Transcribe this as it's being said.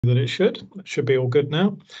that it should be all good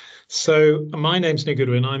now. So my name's Nick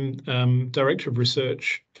Goodwin. I'm Director of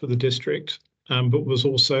Research for the district, but was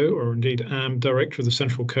also, or indeed am, Director of the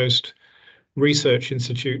Central Coast Research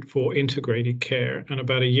Institute for Integrated Care. And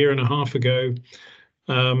about a year and a half ago,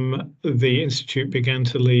 the Institute began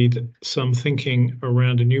to lead some thinking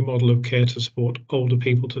around a new model of care to support older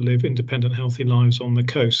people to live independent, healthy lives on the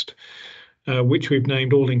coast, which we've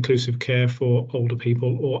named All-Inclusive Care for Older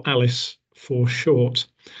People, or ALICE for short.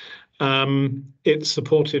 It's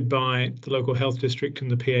supported by the local health district and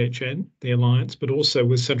the PHN, the Alliance, but also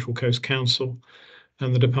with Central Coast Council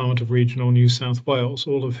and the Department of Regional New South Wales,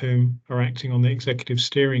 all of whom are acting on the executive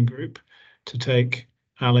steering group to take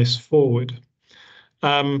ALICE forward.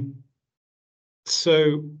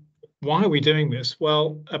 So why are we doing this?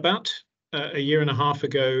 Well, about a year and a half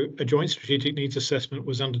ago, a joint strategic needs assessment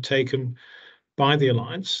was undertaken by the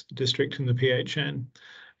Alliance, the district and the PHN,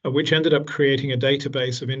 which ended up creating a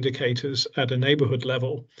database of indicators at a neighbourhood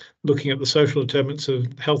level, looking at the social determinants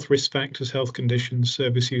of health risk factors, health conditions,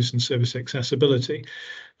 service use and service accessibility.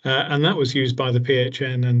 And that was used by the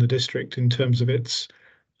PHN and the district in terms of its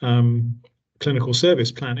clinical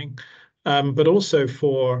service planning. But also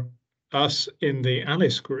for us in the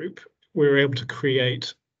ALICE group, we were able to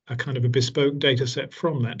create a kind of a bespoke data set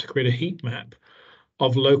from that to create a heat map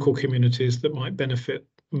of local communities that might benefit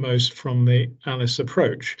most from the ALICE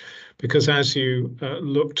approach, because as you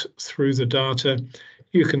looked through the data,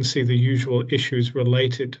 you can see the usual issues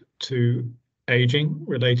related to aging,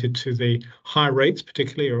 related to the high rates,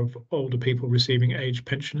 particularly of older people receiving age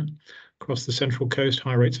pension across the Central Coast,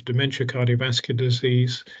 high rates of dementia, cardiovascular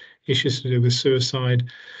disease, issues to do with suicide,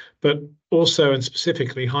 but also and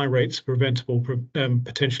specifically high rates of preventable,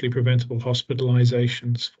 potentially preventable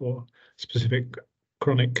hospitalizations for specific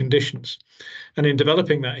chronic conditions. And in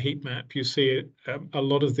developing that heat map, you see a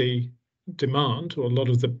lot of the demand, or a lot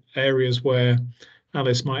of the areas where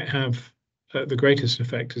ALICE might have the greatest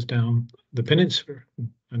effect is down the peninsula.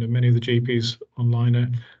 And many of the GPs online are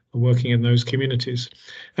working in those communities.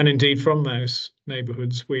 And indeed, from those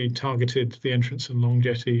neighbourhoods, we targeted the Entrance and Long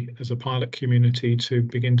Jetty as a pilot community to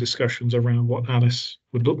begin discussions around what ALICE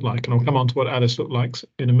would look like. And I'll come on to what ALICE looked like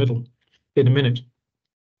in a minute.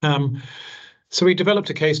 So we developed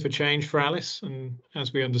a case for change for ALICE, and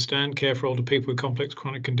as we understand, care for older people with complex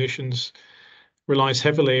chronic conditions relies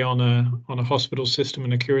heavily on a hospital system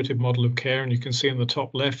and a curative model of care. And you can see in the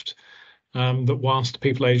top left that whilst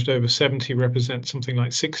people aged over 70 represent something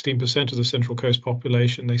like 16% of the Central Coast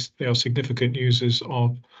population, they are significant users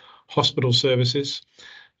of hospital services,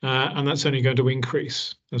 and that's only going to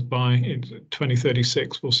increase, as by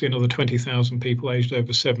 2036 we'll see another 20,000 people aged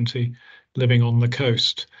over 70 living on the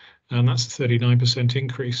coast. And that's a 39%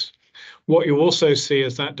 increase. What you also see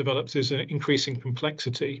as that develops is an increasing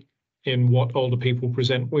complexity in what older people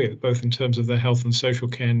present with, both in terms of their health and social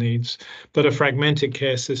care needs, but a fragmented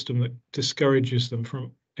care system that discourages them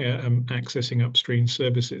from accessing upstream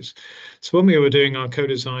services. So when we were doing our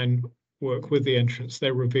co-design work with the Entrance, they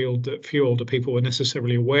revealed that few older people were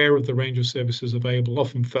necessarily aware of the range of services available,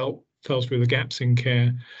 often fell through the gaps in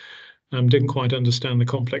care, didn't quite understand the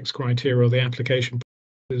complex criteria or the application,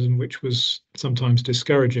 which was sometimes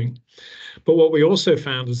discouraging. But what we also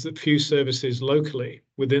found is that few services locally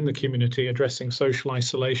within the community addressing social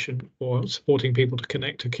isolation or supporting people to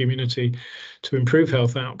connect to community to improve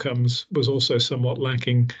health outcomes was also somewhat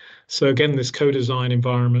lacking. So again, this co-design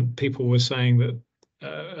environment, people were saying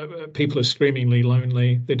that people are screamingly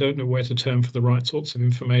lonely. They don't know where to turn for the right sorts of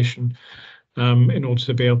information in order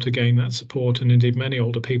to be able to gain that support. And indeed, many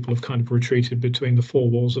older people have kind of retreated between the four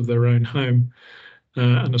walls of their own home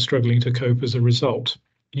and are struggling to cope as a result.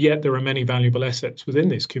 Yet there are many valuable assets within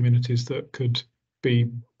these communities that could be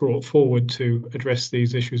brought forward to address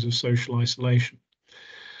these issues of social isolation.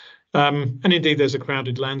 And indeed, there's a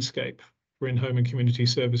crowded landscape for in-home and community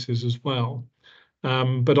services as well.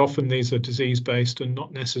 But often these are disease-based and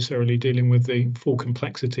not necessarily dealing with the full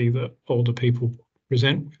complexity that older people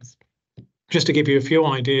present with. Just to give you a few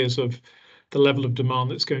ideas of the level of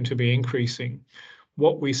demand that's going to be increasing,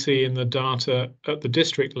 what we see in the data at the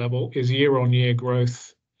district level is year-on-year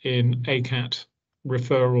growth in ACAT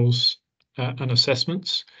referrals and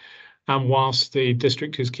assessments. And whilst the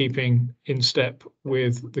district is keeping in step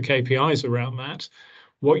with the KPIs around that,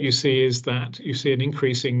 what you see is that you see an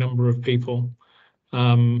increasing number of people,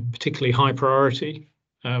 particularly high priority,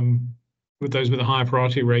 with those with a higher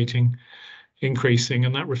priority rating, increasing,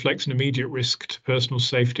 and that reflects an immediate risk to personal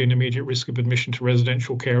safety and immediate risk of admission to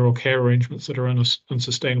residential care or care arrangements that are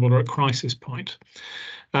unsustainable or at crisis point.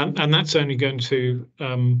 And that's only going to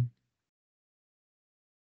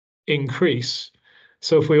increase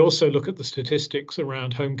So if we also look at the statistics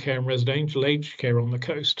around home care and residential aged care on the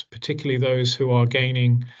coast, particularly those who are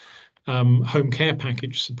gaining home care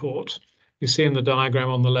package support, you see in the diagram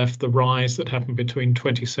on the left the rise that happened between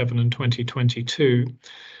 27 and 2022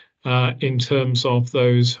 in terms of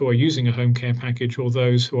those who are using a home care package or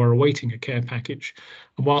those who are awaiting a care package.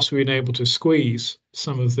 And whilst we've been able to squeeze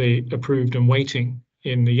some of the approved and waiting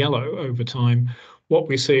in the yellow over time, what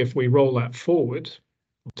we see if we roll that forward,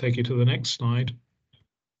 I'll take you to the next slide.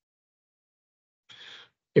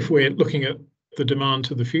 If we're looking at the demand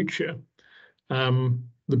to the future,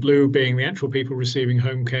 the blue being the actual people receiving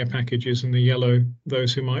home care packages and the yellow,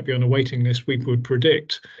 those who might be on a waiting list, we would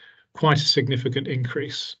predict quite a significant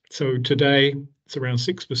increase. So today, it's around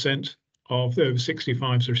 6% of the over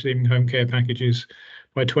 65s receiving home care packages.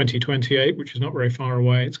 By 2028, which is not very far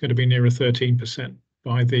away, it's going to be nearer 13%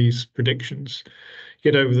 by these predictions.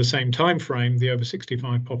 Yet over the same time frame, the over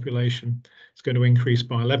 65 population is going to increase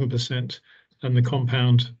by 11%, and the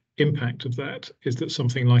compound impact of that is that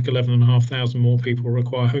something like 11,500 more people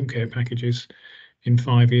require home care packages in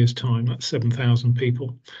 5 years' time. That's 7,000 people,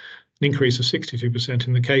 an increase of 62%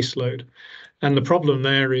 in the caseload. And the problem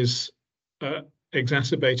there is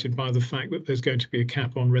exacerbated by the fact that there's going to be a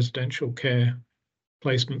cap on residential care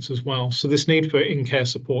placements as well. So this need for in-care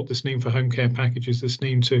support, this need for home care packages, this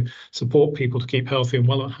need to support people to keep healthy and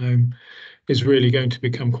well at home is really going to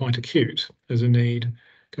become quite acute as a need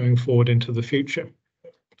going forward into the future.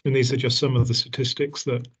 And these are just some of the statistics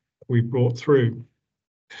that we brought through.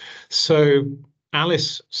 So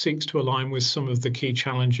ALICE seeks to align with some of the key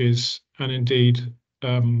challenges and indeed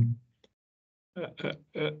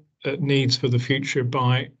needs for the future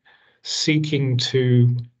by seeking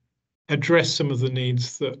to address some of the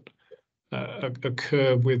needs that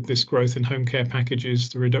occur with this growth in home care packages,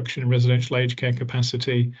 the reduction in residential aged care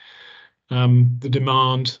capacity, the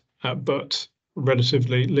demand, but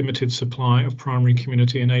relatively limited supply of primary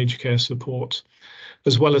community and aged care support,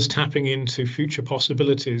 as well as tapping into future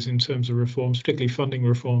possibilities in terms of reforms, particularly funding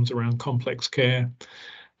reforms around complex care,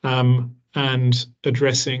 and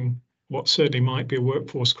addressing what certainly might be a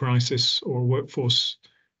workforce crisis or a workforce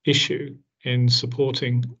issue in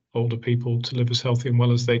supporting older people to live as healthy and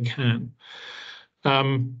well as they can.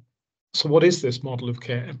 So what is this model of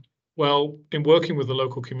care? Well, in working with the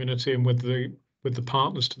local community and with the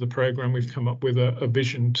partners to the programme, we've come up with a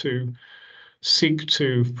vision to seek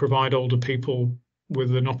to provide older people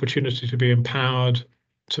with an opportunity to be empowered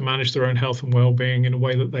to manage their own health and well-being in a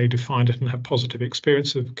way that they define it and have positive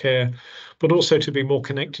experience of care, but also to be more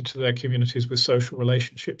connected to their communities with social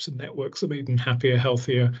relationships and networks that make them happier,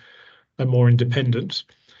 healthier, and more independent.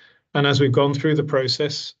 And as we've gone through the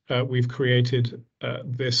process, we've created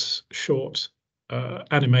this short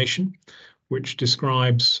animation, which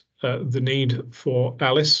describes the need for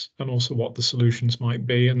ALICE and also what the solutions might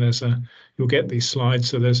be. And you'll get these slides.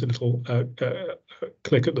 So there's a little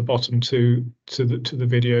click at the bottom to the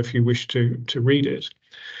video if you wish to read it.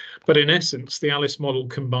 But in essence, the ALICE model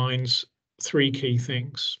combines three key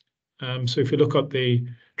things. So if you look at the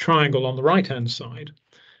triangle on the right-hand side,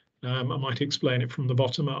 I might explain it from the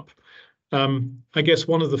bottom up. I guess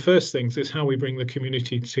one of the first things is how we bring the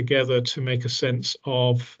community together to make a sense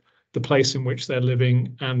of the place in which they're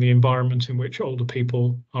living and the environment in which older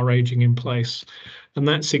people are aging in place. And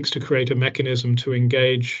that seeks to create a mechanism to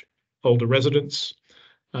engage older residents,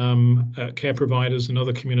 care providers and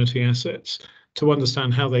other community assets to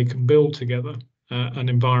understand how they can build together an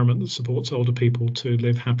environment that supports older people to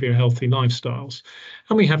live happier, healthy lifestyles.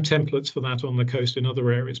 And we have templates for that on the coast in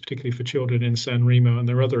other areas, particularly for children in San Remo, and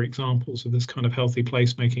there are other examples of this kind of healthy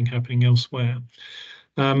placemaking happening elsewhere.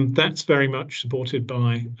 That's very much supported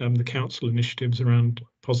by the council initiatives around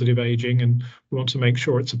positive ageing, and we want to make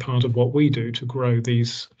sure it's a part of what we do to grow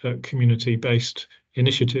these community-based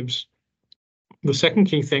initiatives. The second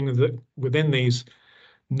key thing is that within these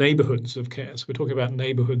neighbourhoods of care, so we're talking about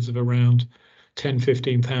neighbourhoods of around 10,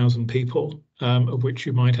 15,000 people, of which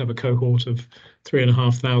you might have a cohort of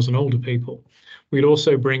 3,500 older people. We'd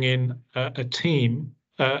also bring in a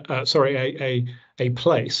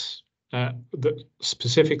place that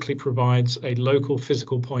specifically provides a local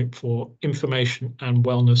physical point for information and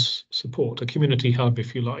wellness support, a community hub,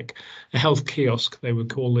 if you like, a health kiosk, they would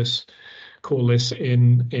call this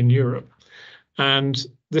in Europe. And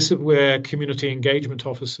this is where community engagement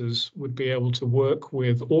officers would be able to work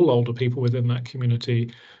with all older people within that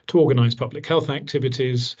community to organise public health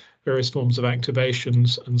activities, various forms of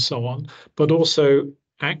activations and so on, but also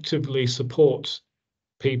actively support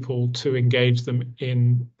people to engage them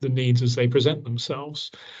in the needs as they present themselves.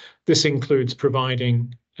 This includes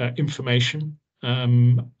providing information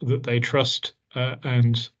that they trust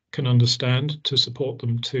and can understand to support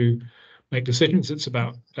them to make decisions. It's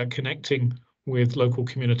about connecting with local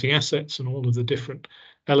community assets and all of the different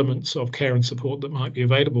elements of care and support that might be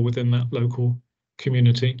available within that local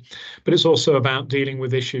community. But it's also about dealing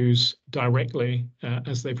with issues directly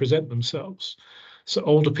as they present themselves. So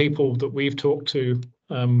older people that we've talked to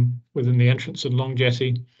within the entrance and Long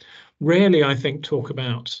Jetty rarely, I think, talk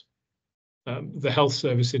about the health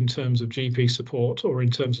service in terms of GP support or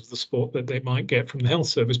in terms of the support that they might get from the health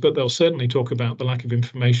service, but they'll certainly talk about the lack of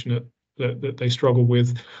information that they struggle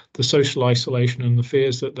with, the social isolation and the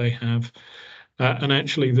fears that they have, and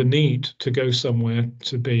actually the need to go somewhere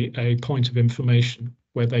to be a point of information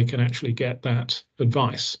where they can actually get that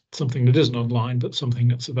advice, something that isn't online, but something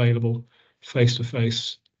that's available face to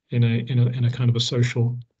face in a kind of a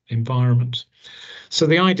social environment. So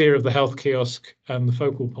the idea of the health kiosk and the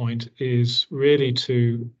focal point is really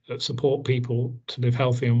to support people to live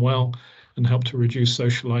healthy and well and help to reduce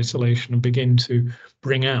social isolation and begin to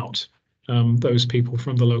bring out those people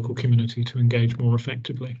from the local community to engage more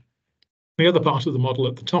effectively. The other part of the model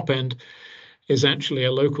at the top end is actually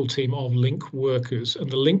a local team of link workers, and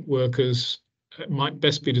the link workers might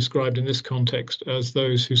best be described in this context as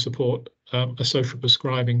those who support a social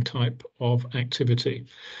prescribing type of activity.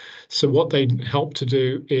 So what they help to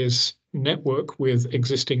do is network with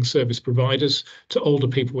existing service providers to older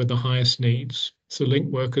people with the highest needs. So link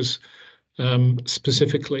workers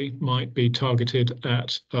specifically might be targeted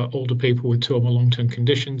at older people with 2 or more long-term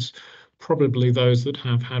conditions, probably those that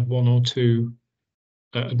have had 1 or 2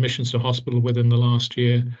 admissions to hospital within the last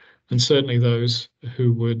year, and certainly those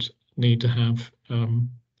who would need to have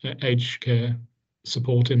aged care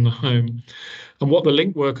support in the home. And what the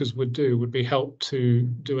link workers would do would be help to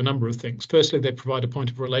do a number of things. Firstly, they provide a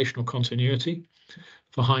point of relational continuity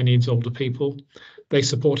for high needs older people. They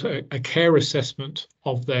support a care assessment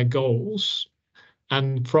of their goals,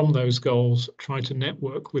 and from those goals try to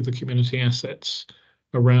network with the community assets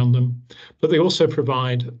around them. But they also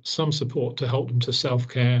provide some support to help them to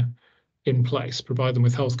self-care in place, provide them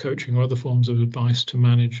with health coaching or other forms of advice to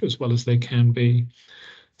manage as well as they can be.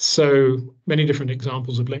 So many different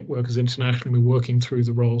examples of link workers internationally working through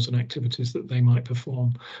the roles and activities that they might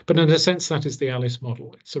perform. But in a sense, that is the ALICE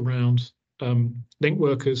model. It's around link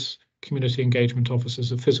workers, community engagement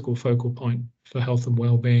officers, a physical focal point for health and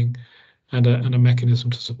well-being, and a mechanism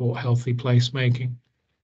to support healthy placemaking.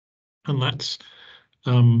 And that's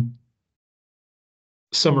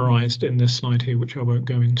summarized in this slide here, which I won't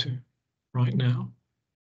go into right now.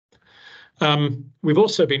 We've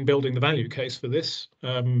also been building the value case for this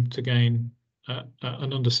to gain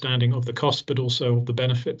an understanding of the cost, but also of the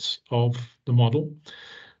benefits of the model.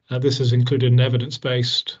 This has included an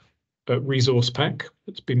evidence-based resource pack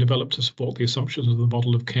that's been developed to support the assumptions of the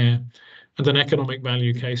model of care, and an economic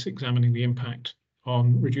value case examining the impact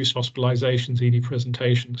on reduced hospitalizations, ED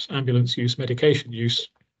presentations, ambulance use, medication use,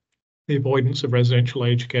 the avoidance of residential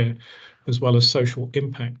aged care, as well as social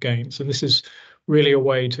impact gains. And this is really a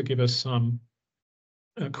way to give us some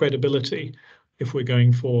credibility if we're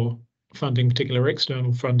going for funding, particular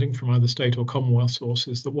external funding from either state or Commonwealth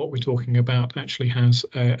sources, that what we're talking about actually has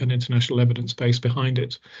an international evidence base behind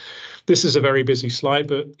it. This is a very busy slide,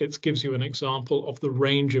 but it gives you an example of the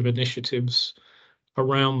range of initiatives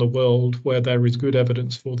around the world where there is good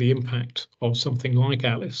evidence for the impact of something like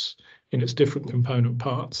ALICE in its different component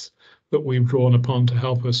parts that we've drawn upon to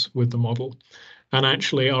help us with the model. And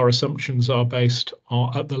actually our assumptions are based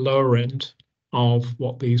at the lower end of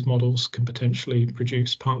what these models can potentially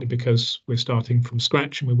produce, partly because we're starting from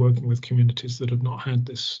scratch and we're working with communities that have not had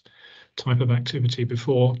this type of activity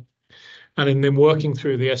before. And in then working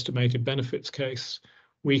through the estimated benefits case,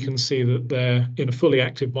 we can see that they're in a fully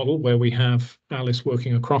active model where we have ALICE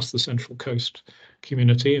working across the Central Coast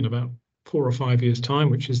community in about 4 or 5 years' time,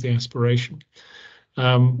 which is the aspiration.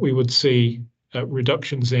 We would see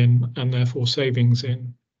reductions in and therefore savings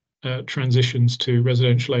in transitions to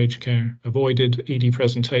residential aged care avoided, ED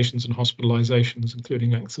presentations and hospitalizations,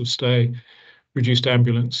 including lengths of stay, reduced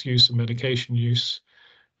ambulance use and medication use,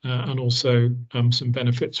 and also some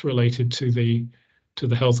benefits related to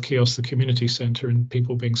the health kiosk, the community centre, and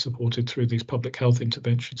people being supported through these public health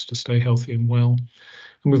interventions to stay healthy and well.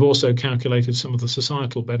 And we've also calculated some of the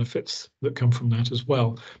societal benefits that come from that as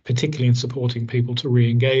well, particularly in supporting people to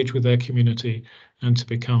re-engage with their community and to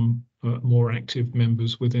become more active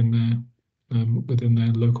members within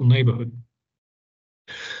their local neighbourhood.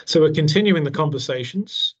 So we're continuing the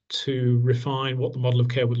conversations to refine what the model of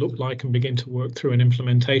care would look like and begin to work through an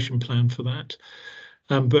implementation plan for that.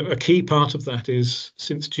 But a key part of that is,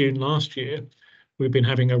 since June last year, we've been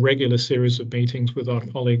having a regular series of meetings with our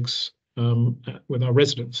colleagues, with our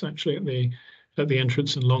residents actually at the at the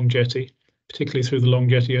entrance and Long Jetty, particularly through the Long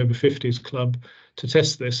Jetty Over 50s Club, to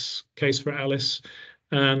test this case for ALICE.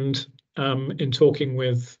 And in talking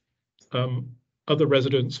with other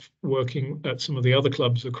residents working at some of the other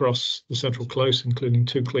clubs across the Central Close, including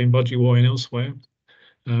Toukley and Budgie Woy and elsewhere,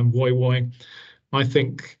 Woy Woy, I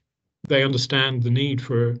think they understand the need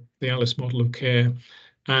for the ALICE model of care,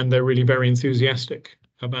 and they're really very enthusiastic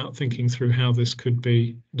about thinking through how this could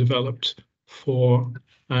be developed for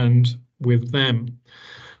and with them.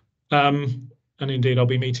 And indeed, I'll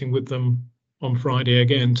be meeting with them on Friday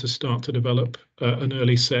again to start to develop an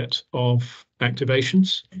early set of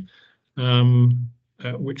activations,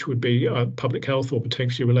 which would be public health or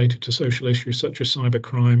potentially related to social issues such as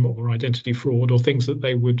cybercrime or identity fraud or things that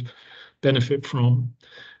they would benefit from.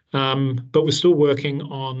 But we're still working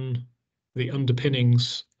on the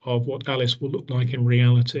underpinnings of what ALICE will look like in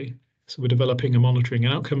reality. So we're developing a monitoring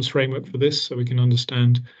and outcomes framework for this so we can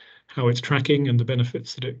understand how it's tracking and the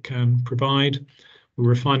benefits that it can provide. We're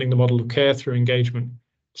refining the model of care through engagement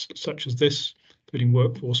such as this, including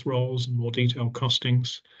workforce roles and more detailed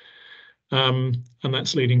costings. And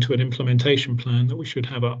that's leading to an implementation plan that we should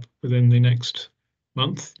have up within the next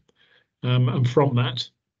month. And from that,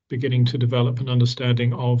 beginning to develop an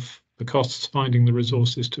understanding of the costs, finding the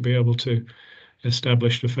resources to be able to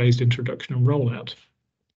establish a phased introduction and rollout.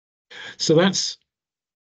 So that's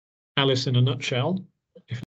ALICE in a nutshell.